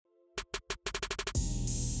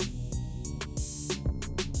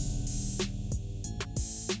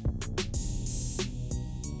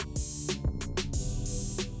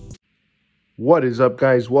What is up,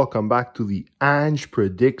 guys? Welcome back to the Ange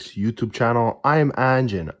Predicts YouTube channel. I am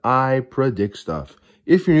Ange and I predict stuff.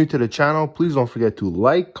 If you're new to the channel, please don't forget to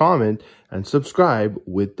like, comment, and subscribe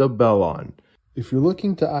with the bell on. If you're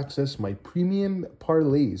looking to access my premium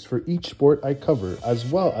parlays for each sport I cover, as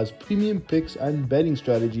well as premium picks and betting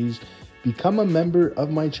strategies, become a member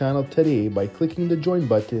of my channel today by clicking the join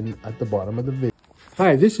button at the bottom of the video.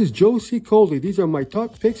 Hi, this is Josie Coley. These are my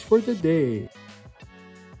top picks for the day.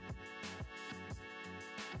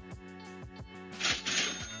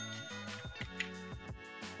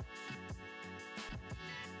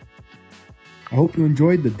 I hope you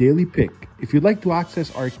enjoyed the daily pick. If you'd like to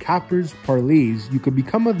access our Cappers Parlays, you can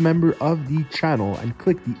become a member of the channel and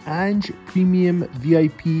click the Ange Premium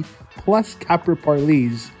VIP Plus Capper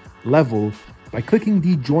Parlays level by clicking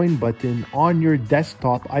the join button on your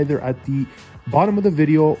desktop, either at the bottom of the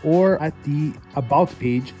video or at the about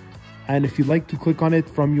page. And if you'd like to click on it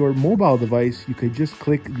from your mobile device, you could just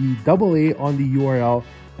click the AA on the URL,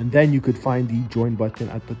 and then you could find the join button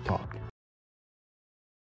at the top.